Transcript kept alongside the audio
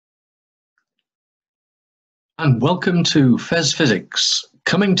And welcome to Fez Physics,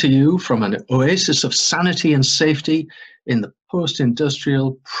 coming to you from an oasis of sanity and safety in the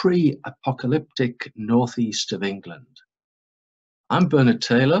post-industrial, pre-apocalyptic northeast of England. I'm Bernard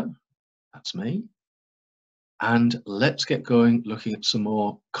Taylor, that's me, and let's get going looking at some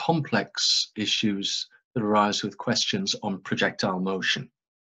more complex issues that arise with questions on projectile motion.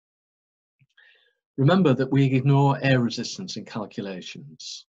 Remember that we ignore air resistance in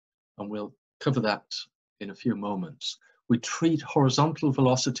calculations, and we'll cover that in a few moments. We treat horizontal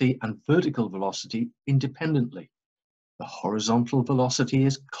velocity and vertical velocity independently. The horizontal velocity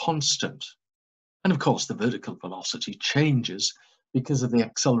is constant. And of course, the vertical velocity changes because of the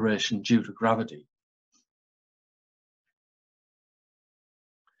acceleration due to gravity.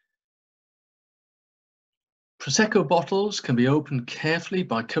 Prosecco bottles can be opened carefully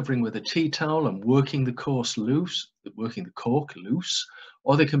by covering with a tea towel and working the cork loose,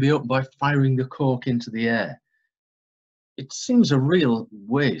 or they can be opened by firing the cork into the air. It seems a real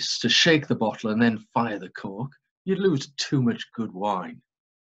waste to shake the bottle and then fire the cork. You'd lose too much good wine.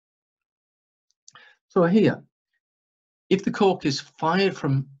 So here, if the cork is fired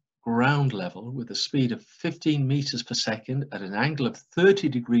from ground level with a speed of 15 meters per second at an angle of 30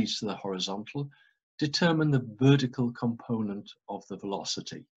 degrees to the horizontal, determine the vertical component of the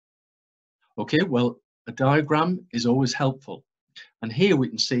velocity. Okay, well, a diagram is always helpful. And here we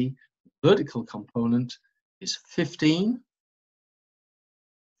can see the vertical component is 15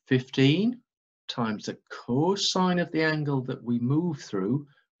 times the cosine of the angle that we move through,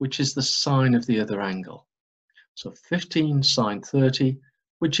 which is the sine of the other angle. So 15 sine 30,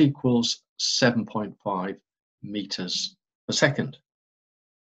 which equals 7.5 meters per second.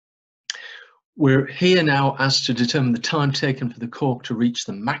 We're here now asked to determine the time taken for the cork to reach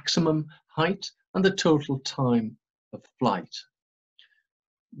the maximum height and the total time of flight.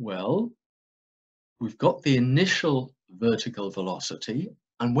 Well, we've got the initial vertical velocity,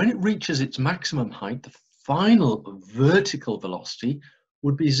 and when it reaches its maximum height, the final vertical velocity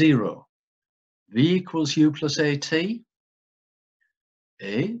would be 0. V equals u plus at. A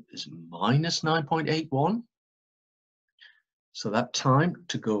is minus 9.81. So that time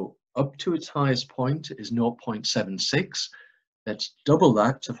to go up to its highest point is 0.76. Let's double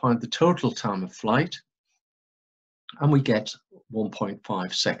that to find the total time of flight, and we get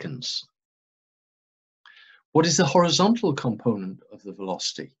 1.5 seconds. What is the horizontal component of the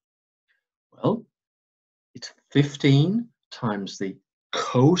velocity? Well, it's 15 times the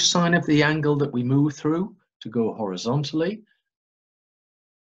cosine of the angle that we move through to go horizontally.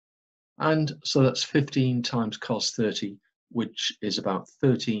 And so that's 15 times cos 30, which is about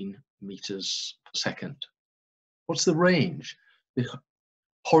 13 meters per second. What's the range? The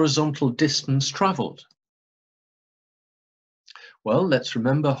horizontal distance traveled. Well, let's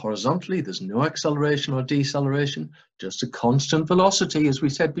remember horizontally, there's no acceleration or deceleration, just a constant velocity, as we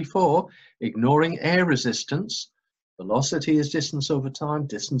said before, ignoring air resistance. Velocity is distance over time,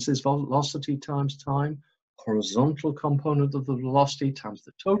 distance is velocity times time, horizontal component of the velocity times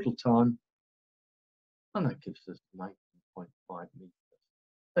the total time, and that gives us 19.5 meters.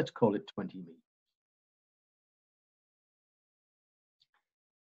 Let's call it 20 meters.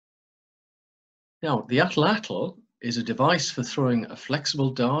 Now, the atlatl is a device for throwing a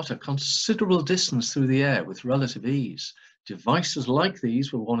flexible dart a considerable distance through the air with relative ease. Devices like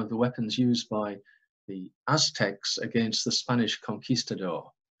these were one of the weapons used by the Aztecs against the Spanish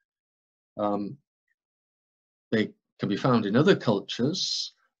conquistador. They can be found in other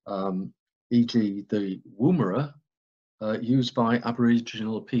cultures, e.g. the woomera used by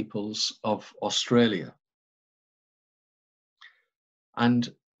Aboriginal peoples of Australia.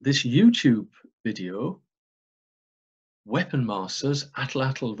 And this YouTube video, Weapon Masters,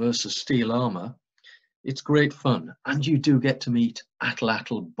 Atlatl versus Steel Armor, it's great fun, and you do get to meet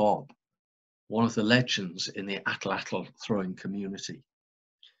Atlatl Bob, one of the legends in the atlatl throwing community.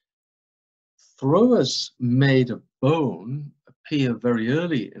 Throwers made of bone appear very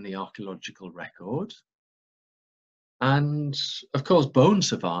early in the archaeological record, and of course bone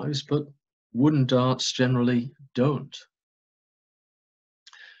survives, but wooden darts generally don't.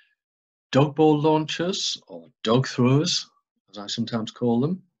 Dog ball launchers, or dog throwers, as I sometimes call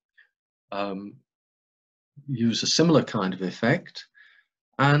them, use a similar kind of effect.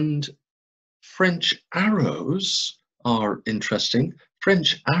 And French arrows are interesting.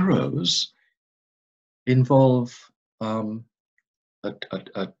 French arrows involve an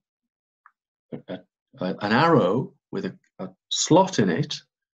arrow with a slot in it,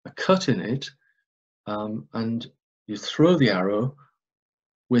 a cut in it, and you throw the arrow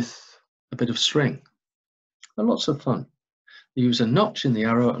with a bit of string. And lots of fun. You use a notch in the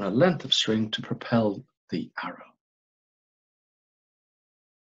arrow and a length of string to propel the arrow.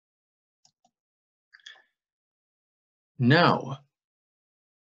 Now,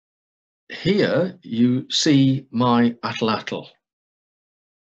 here you see my atlatl.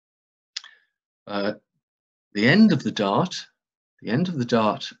 The end of the dart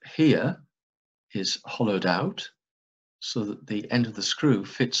here is hollowed out so that the end of the screw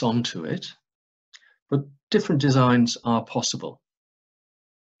fits onto it, but different designs are possible.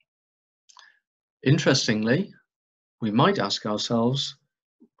 Interestingly, we might ask ourselves,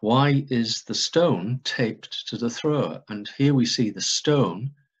 why is the stone taped to the thrower? And here we see the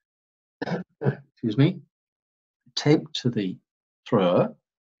stone, excuse me, taped to the thrower.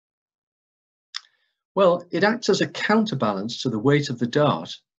 Well, it acts as a counterbalance to the weight of the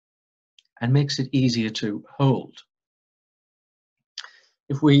dart and makes it easier to hold.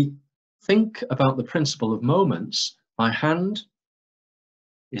 If we think about the principle of moments, my hand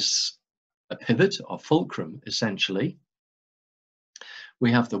is a pivot or fulcrum, essentially.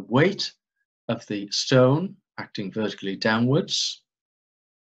 We have the weight of the stone acting vertically downwards,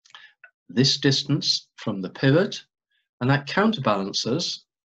 this distance from the pivot, and that counterbalances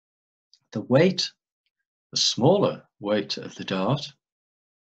the weight, the smaller weight of the dart,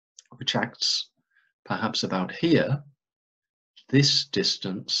 which acts perhaps about here, this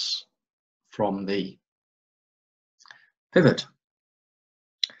distance from the pivot.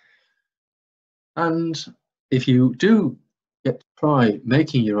 And if you do get to try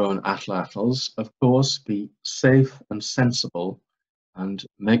making your own atlatls, of course, be safe and sensible and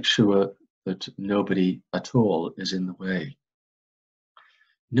make sure that nobody at all is in the way.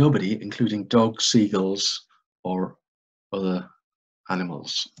 Nobody, including dogs, seagulls, or other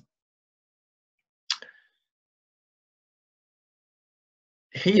animals.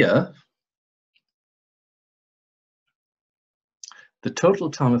 Here, the total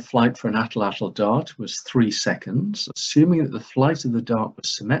time of flight for an atlatl dart was 3 seconds, assuming that the flight of the dart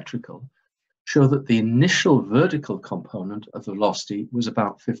was symmetrical, show that the initial vertical component of the velocity was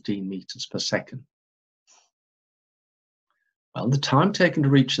about 15 meters per second. Well, the time taken to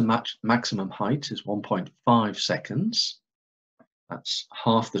reach the maximum height is 1.5 seconds. That's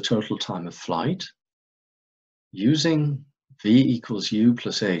half the total time of flight. Using V equals U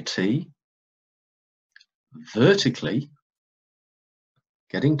plus AT, vertically,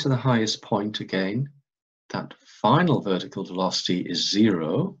 getting to the highest point again, that final vertical velocity is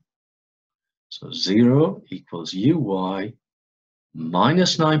 0. So 0 equals Uy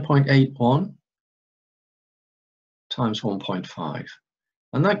minus 9.81 times 1.5.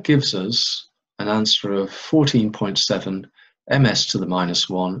 And that gives us an answer of 14.7 ms to the minus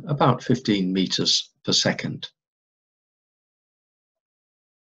 1, about 15 meters per second.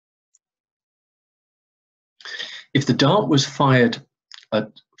 If the dart was fired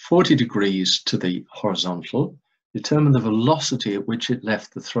at 40 degrees to the horizontal, determine the velocity at which it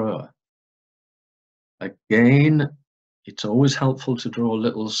left the thrower. Again, it's always helpful to draw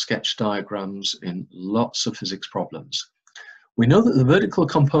little sketch diagrams in lots of physics problems. We know that the vertical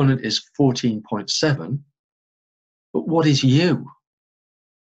component is 14.7, but what is U?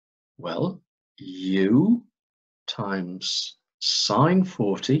 Well, U times sine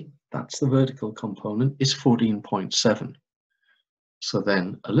 40, that's the vertical component, is 14.7. So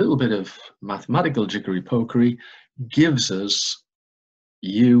then a little bit of mathematical jiggery-pokery gives us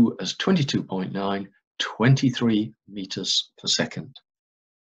U as 22.9, 23 meters per second.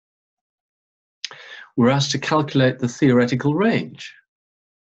 We're asked to calculate the theoretical range.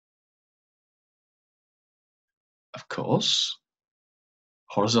 Of course,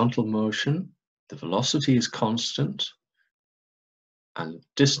 horizontal motion, the velocity is constant, and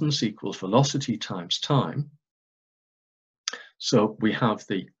distance equals velocity times time. So we have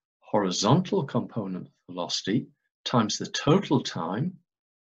the horizontal component of velocity times the total time,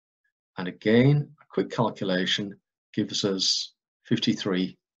 and again, a quick calculation gives us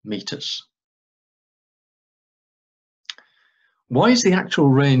 53 meters. Why is the actual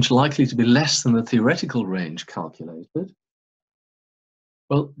range likely to be less than the theoretical range calculated?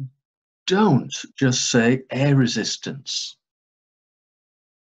 Well, don't just say air resistance.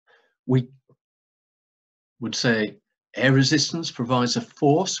 We would say air resistance provides a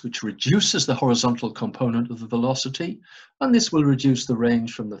force which reduces the horizontal component of the velocity, and this will reduce the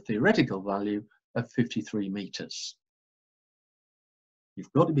range from the theoretical value of 53 meters.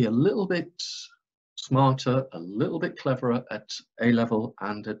 You've got to be a little bit smarter, a little bit cleverer at A level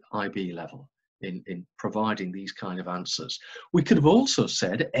and at IB level in providing these kind of answers. We could have also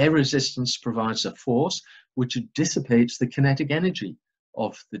said air resistance provides a force which dissipates the kinetic energy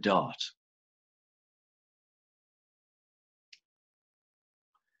of the dart.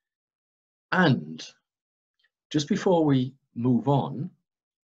 And just before we move on,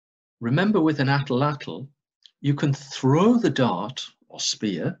 remember with an atlatl, you can throw the dart or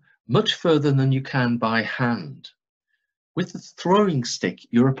spear much further than you can by hand. With the throwing stick,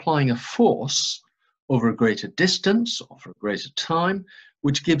 you're applying a force over a greater distance or for a greater time,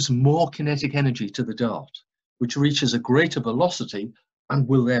 which gives more kinetic energy to the dart, which reaches a greater velocity and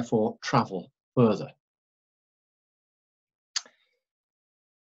will therefore travel further.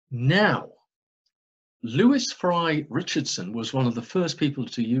 Now, Lewis Fry Richardson was one of the first people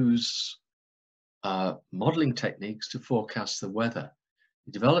to use modeling techniques to forecast the weather.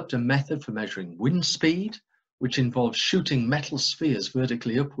 He developed a method for measuring wind speed, which involves shooting metal spheres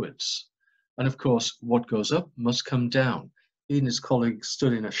vertically upwards. And of course, what goes up must come down. He and his colleagues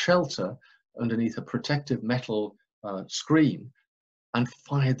stood in a shelter underneath a protective metal screen and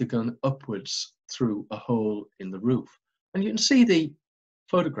fired the gun upwards through a hole in the roof. And you can see the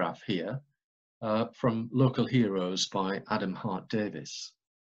photograph here from Local Heroes by Adam Hart Davis.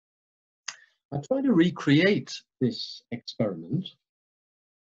 I tried to recreate this experiment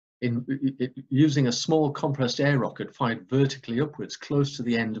using a small compressed air rocket fired vertically upwards close to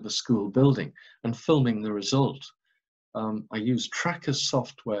the end of a school building and filming the result. I used trackers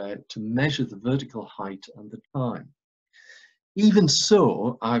software to measure the vertical height and the time. Even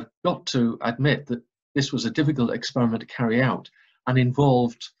so, I've got to admit that this was a difficult experiment to carry out and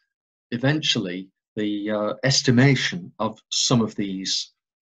involved eventually the estimation of some of these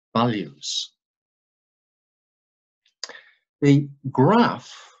values. The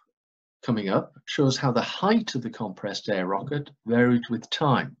graph coming up shows how the height of the compressed air rocket varied with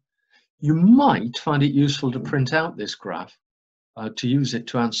time. You might find it useful to print out this graph to use it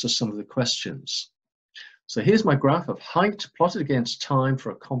to answer some of the questions. So here's my graph of height plotted against time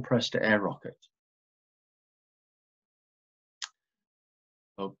for a compressed air rocket.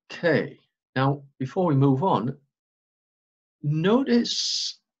 Okay, now before we move on,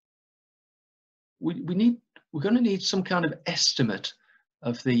 notice we're going to need some kind of estimate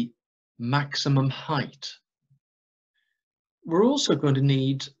of the maximum height. We're also going to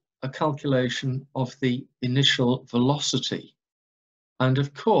need a calculation of the initial velocity. And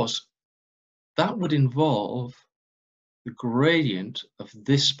of course, that would involve the gradient of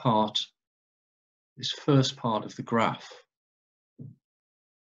this part, this first part of the graph.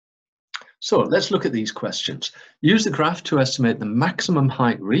 So let's look at these questions. Use the graph to estimate the maximum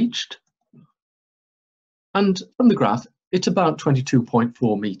height reached. And from the graph, it's about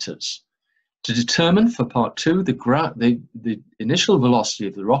 22.4 meters. To determine for part two, the initial velocity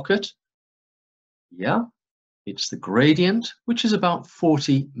of the rocket, yeah, it's the gradient, which is about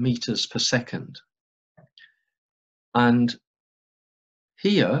 40 meters per second. And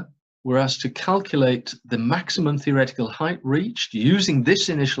here, we're asked to calculate the maximum theoretical height reached using this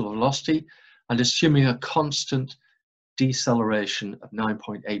initial velocity and assuming a constant deceleration of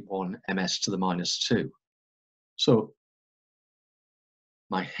 9.81 ms to the -2. So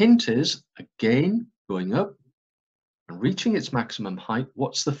my hint is, again, going up and reaching its maximum height,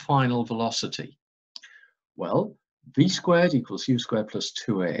 what's the final velocity? Well, v squared equals u squared plus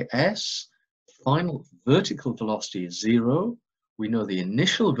 2as. Final vertical velocity is 0. We know the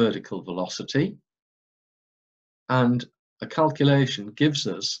initial vertical velocity, and a calculation gives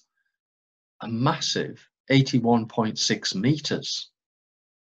us a massive 81.6 meters,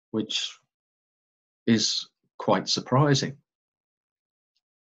 which is quite surprising.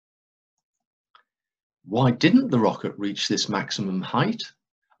 Why didn't the rocket reach this maximum height?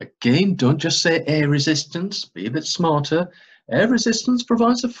 Again, don't just say air resistance, be a bit smarter. Air resistance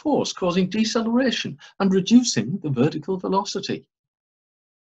provides a force causing deceleration and reducing the vertical velocity.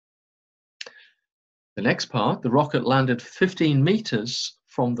 The next part, the rocket landed 15 meters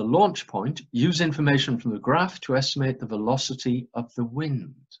from the launch point. Use information from the graph to estimate the velocity of the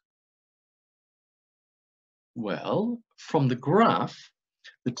wind. Well, from the graph,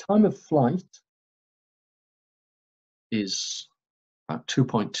 the time of flight is about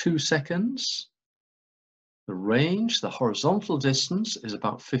 2.2 seconds. The range, the horizontal distance, is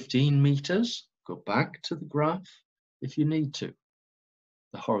about 15 meters. Go back to the graph if you need to.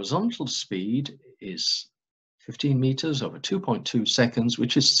 The horizontal speed is 15 meters over 2.2 seconds,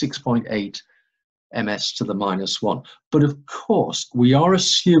 which is 6.8 ms to the -1. But of course, we are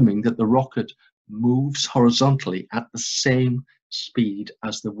assuming that the rocket moves horizontally at the same speed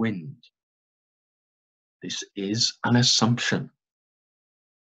as the wind. This is an assumption.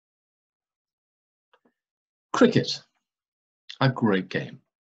 Cricket, a great game.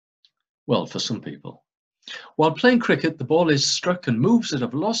 Well, for some people. While playing cricket, the ball is struck and moves at a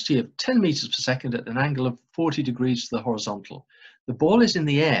velocity of 10 meters per second at an angle of 40 degrees to the horizontal. The ball is in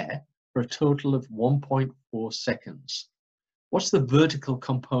the air for a total of 1.4 seconds. What's the vertical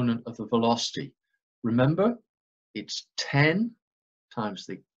component of the velocity? Remember, it's 10 times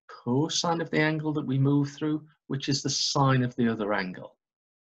the cosine of the angle that we move through, which is the sine of the other angle.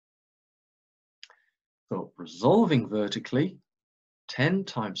 So resolving vertically, 10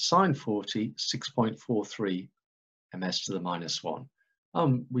 times sine 40, 6.43 ms to the minus 1.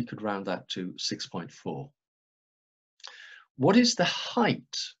 We could round that to 6.4. What is the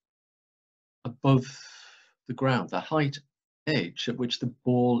height above the ground, the height h at which the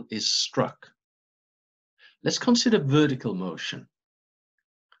ball is struck? Let's consider vertical motion.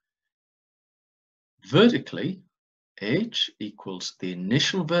 Vertically, h equals the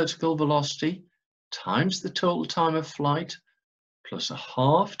initial vertical velocity times the total time of flight plus a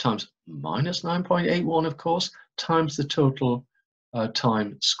half times minus 9.81, of course, times the total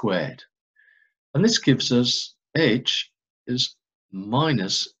time squared. And this gives us h is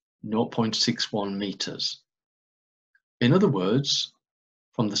minus 0.61 meters. In other words,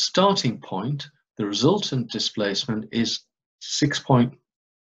 from the starting point, the resultant displacement is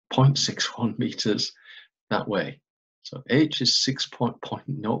 6.61 meters that way. So h is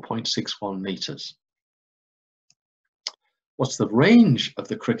 0.61 meters. What's the range of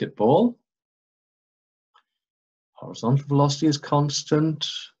the cricket ball? Horizontal velocity is constant.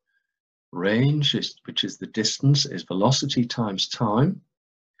 Range, which is the distance, is velocity times time.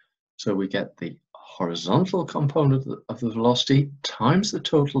 So we get the horizontal component of the velocity times the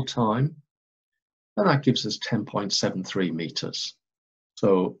total time, and that gives us 10.73 meters.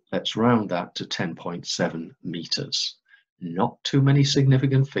 So let's round that to 10.7 meters. Not too many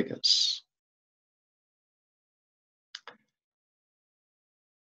significant figures.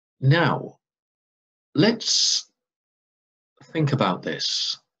 Now, let's think about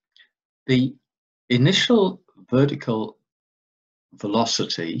this. The initial vertical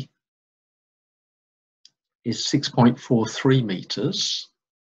velocity is 6.43 meters,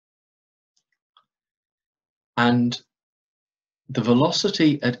 and the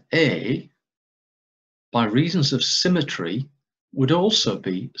velocity at A, by reasons of symmetry, would also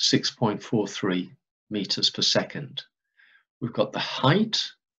be 6.43 meters per second. We've got the height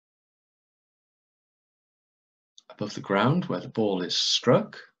above the ground where the ball is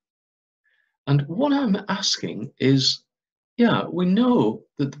struck. And what I'm asking is, yeah, we know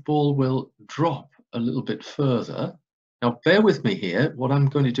that the ball will drop a little bit further. Now, bear with me here. What I'm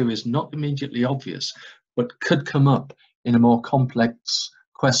going to do is not immediately obvious, but could come up in a more complex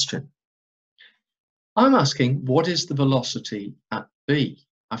question. I'm asking, what is the velocity at B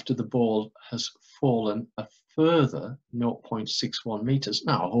after the ball has fallen a further 0.61 meters?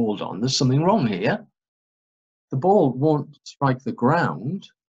 Now, hold on, there's something wrong here. The ball won't strike the ground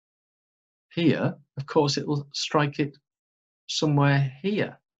here. Of course, it will strike it somewhere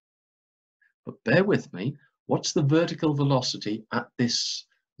here. But bear with me, what's the vertical velocity at this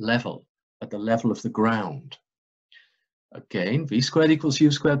level, at the level of the ground? Again, v squared equals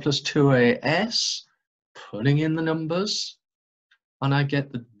u squared plus 2as, putting in the numbers, and I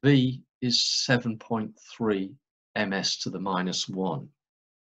get that v is 7.3 ms to the minus 1.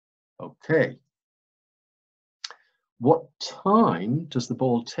 Okay. What time does the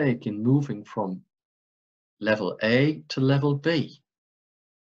ball take in moving from level A to level B?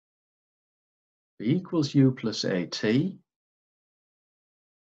 V equals u plus at.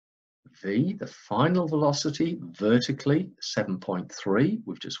 V, the final velocity, vertically, 7.3.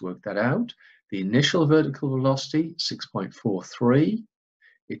 We've just worked that out. The initial vertical velocity, 6.43.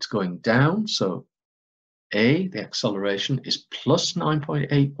 It's going down, so A, the acceleration, is plus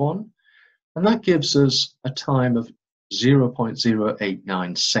 9.81. And that gives us a time of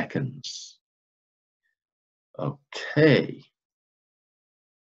 0.089 seconds. Okay.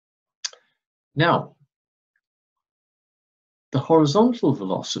 Now, the horizontal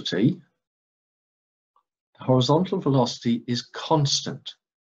velocity is constant,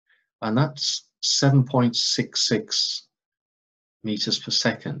 and that's 7.66 meters per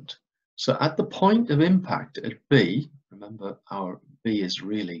second. So at the point of impact at B, remember our B is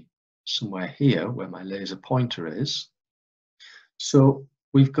really somewhere here where my laser pointer is. So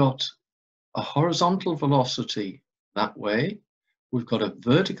we've got a horizontal velocity that way, we've got a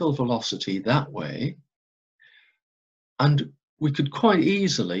vertical velocity that way, and we could quite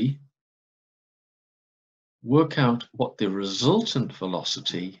easily work out what the resultant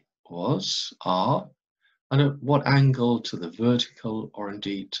velocity was, r, and at what angle to the vertical or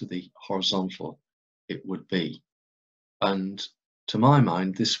indeed to the horizontal it would be. And to my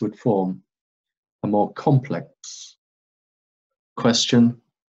mind, this would form a more complex question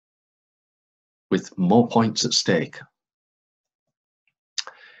with more points at stake.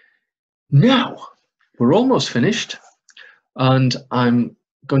 Now, we're almost finished, and I'm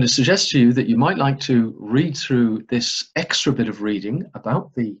going to suggest to you that you might like to read through this extra bit of reading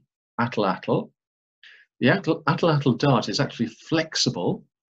about the atlatl. The atlatl dart is actually flexible,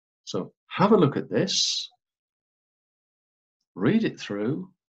 so have a look at this, read it through,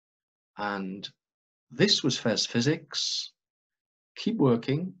 and this was FES Physics. Keep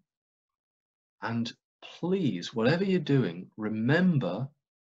working, and please, whatever you're doing, remember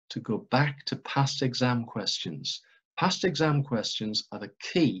to go back to past exam questions. Past exam questions are the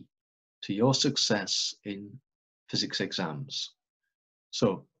key to your success in physics exams.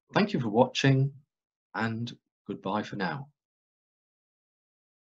 So thank you for watching, and goodbye for now.